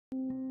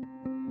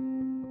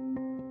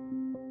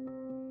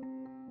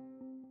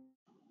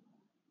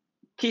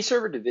Key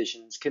server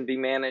divisions can be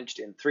managed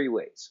in three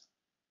ways: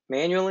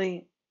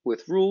 manually,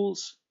 with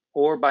rules,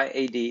 or by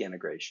AD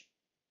integration.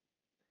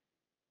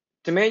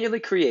 To manually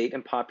create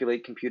and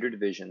populate computer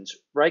divisions,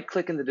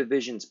 right-click in the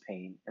Divisions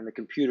pane in the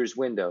Computer's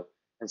window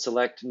and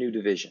select New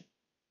Division.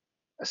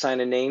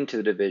 Assign a name to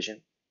the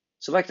division,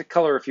 select a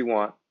color if you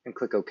want, and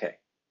click OK.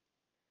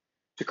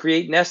 To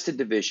create nested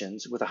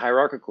divisions with a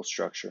hierarchical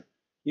structure,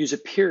 use a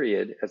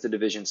period as the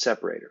division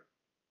separator.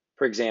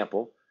 For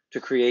example, to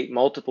create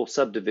multiple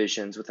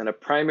subdivisions within a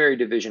primary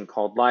division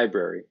called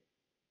Library,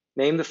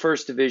 name the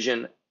first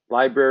division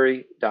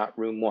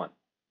library.room1.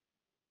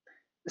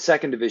 The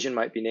second division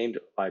might be named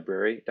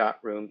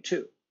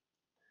library.room2.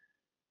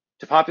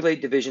 To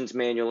populate divisions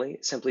manually,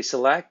 simply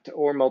select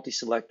or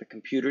multi-select the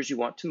computers you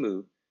want to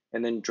move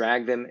and then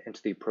drag them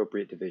into the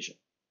appropriate division.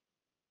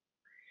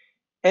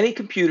 Any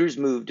computers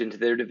moved into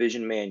their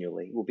division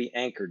manually will be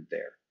anchored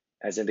there,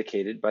 as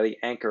indicated by the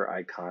anchor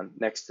icon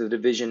next to the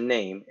division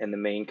name in the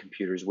main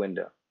computer's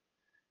window.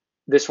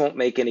 This won't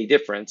make any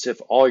difference if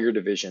all your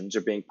divisions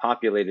are being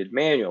populated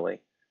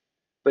manually,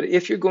 but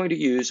if you're going to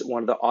use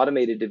one of the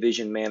automated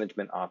division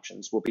management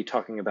options we'll be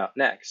talking about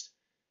next,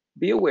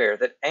 be aware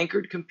that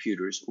anchored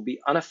computers will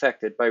be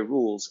unaffected by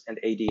rules and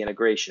AD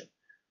integration,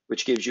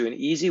 which gives you an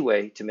easy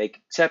way to make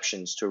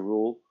exceptions to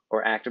rule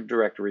or Active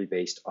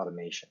Directory-based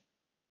automation.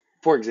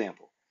 For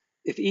example,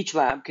 if each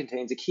lab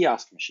contains a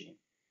kiosk machine,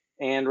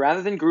 and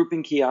rather than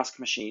grouping kiosk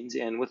machines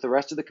in with the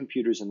rest of the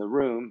computers in the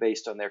room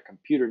based on their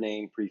computer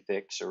name,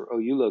 prefix, or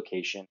OU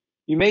location,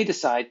 you may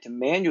decide to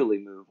manually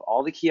move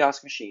all the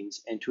kiosk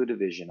machines into a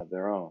division of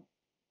their own.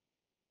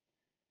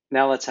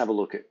 Now let's have a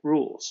look at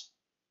rules.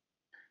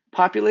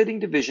 Populating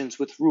divisions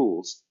with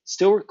rules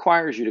still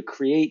requires you to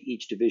create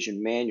each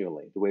division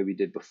manually, the way we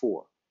did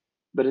before.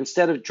 But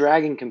instead of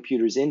dragging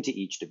computers into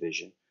each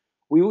division,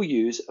 we will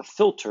use a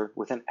filter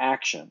with an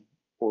action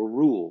or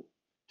rule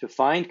to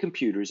find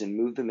computers and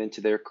move them into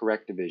their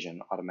correct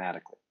division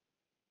automatically.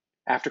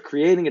 After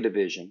creating a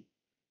division,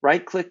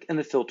 right-click in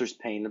the Filters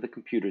pane of the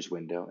Computers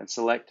window and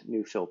select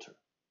New Filter.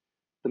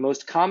 The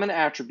most common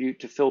attribute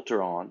to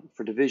filter on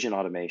for division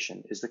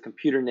automation is the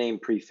computer name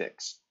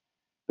prefix,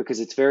 because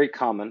it's very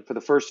common for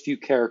the first few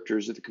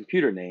characters of the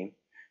computer name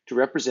to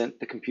represent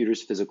the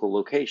computer's physical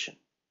location.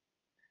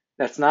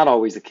 That's not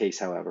always the case,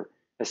 however,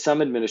 as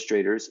some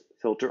administrators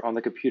filter on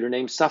the computer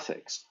name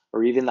suffix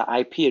or even the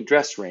IP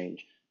address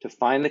range to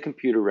find the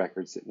computer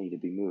records that need to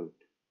be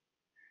moved.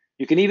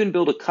 You can even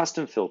build a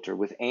custom filter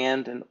with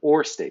and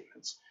or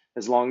statements,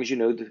 as long as you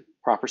know the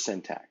proper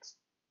syntax.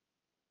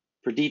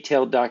 For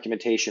detailed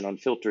documentation on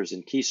filters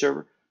in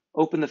KeyServer,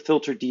 open the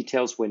Filter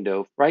Details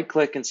window,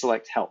 right-click and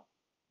select Help.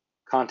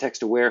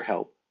 Context-aware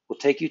help will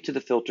take you to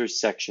the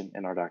filters section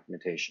in our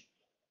documentation.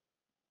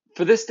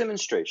 For this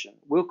demonstration,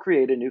 we'll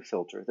create a new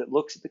filter that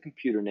looks at the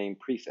computer name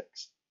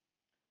prefix.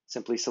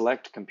 Simply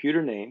select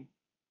computer name,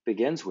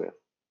 begins with,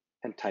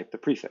 and type the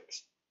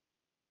prefix.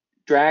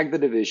 Drag the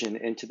division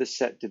into the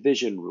Set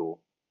Division rule,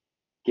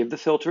 give the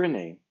filter a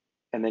name,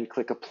 and then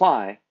click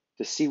Apply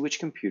to see which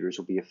computers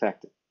will be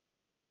affected.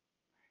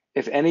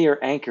 If any are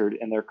anchored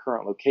in their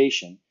current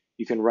location,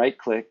 you can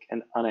right-click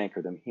and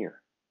unanchor them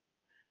here.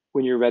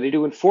 When you're ready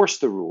to enforce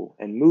the rule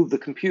and move the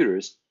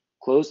computers,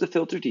 close the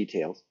filter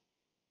details,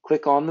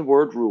 click on the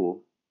word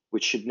rule,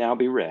 which should now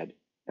be red,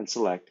 and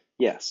select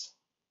Yes.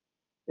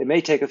 It may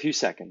take a few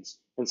seconds,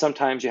 and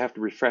sometimes you have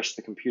to refresh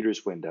the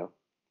computer's window,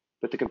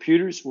 but the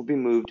computers will be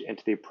moved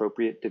into the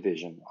appropriate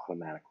division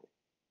automatically.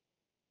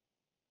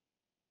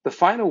 The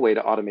final way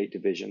to automate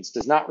divisions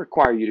does not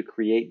require you to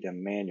create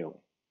them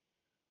manually.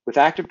 With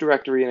Active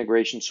Directory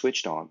integration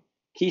switched on,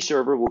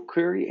 KeyServer will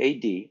query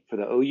AD for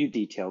the OU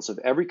details of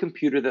every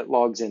computer that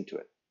logs into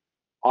it,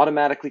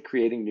 automatically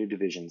creating new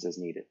divisions as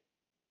needed.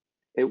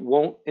 It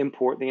won't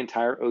import the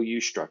entire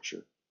OU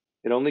structure.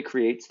 It only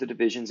creates the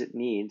divisions it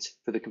needs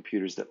for the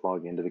computers that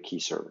log into the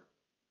KeyServer.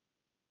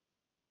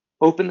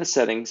 Open the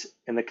settings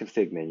in the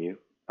Config menu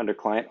under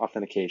Client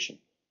Authentication.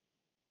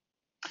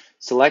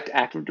 Select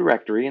Active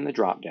Directory in the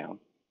dropdown,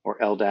 or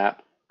LDAP,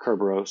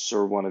 Kerberos,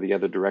 or one of the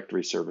other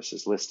directory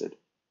services listed.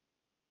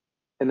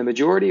 In the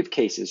majority of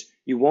cases,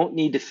 you won't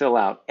need to fill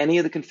out any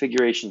of the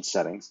configuration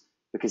settings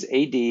because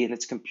AD and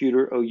its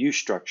computer OU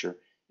structure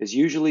is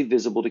usually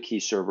visible to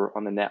KeyServer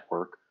on the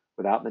network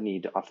without the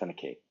need to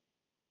authenticate.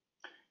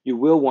 You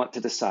will want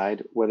to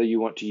decide whether you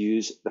want to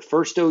use the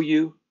first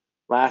OU,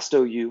 last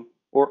OU,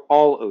 or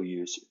all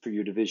OUs for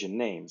your division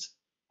names,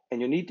 and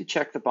you'll need to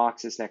check the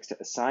boxes next to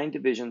Assign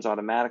Divisions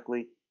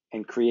Automatically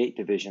and Create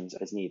Divisions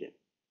as needed.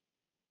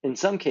 In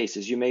some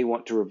cases, you may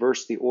want to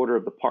reverse the order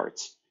of the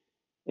parts,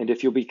 and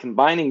if you'll be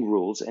combining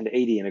rules and AD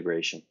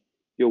integration,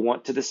 you'll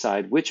want to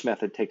decide which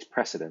method takes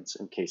precedence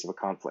in case of a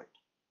conflict.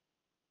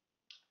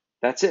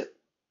 That's it.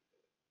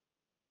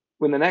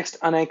 When the next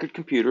unanchored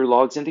computer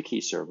logs into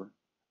KeyServer,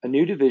 a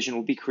new division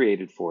will be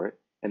created for it,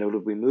 and it will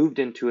be moved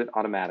into it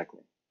automatically.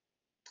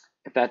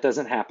 If that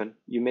doesn't happen,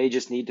 you may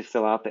just need to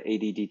fill out the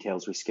AD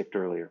details we skipped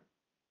earlier.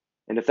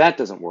 And if that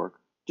doesn't work,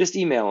 just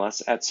email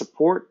us at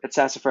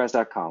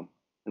support@sassafras.com,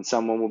 and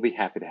someone will be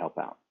happy to help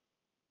out.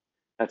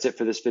 That's it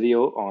for this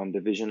video on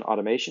division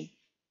automation.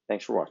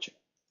 Thanks for watching.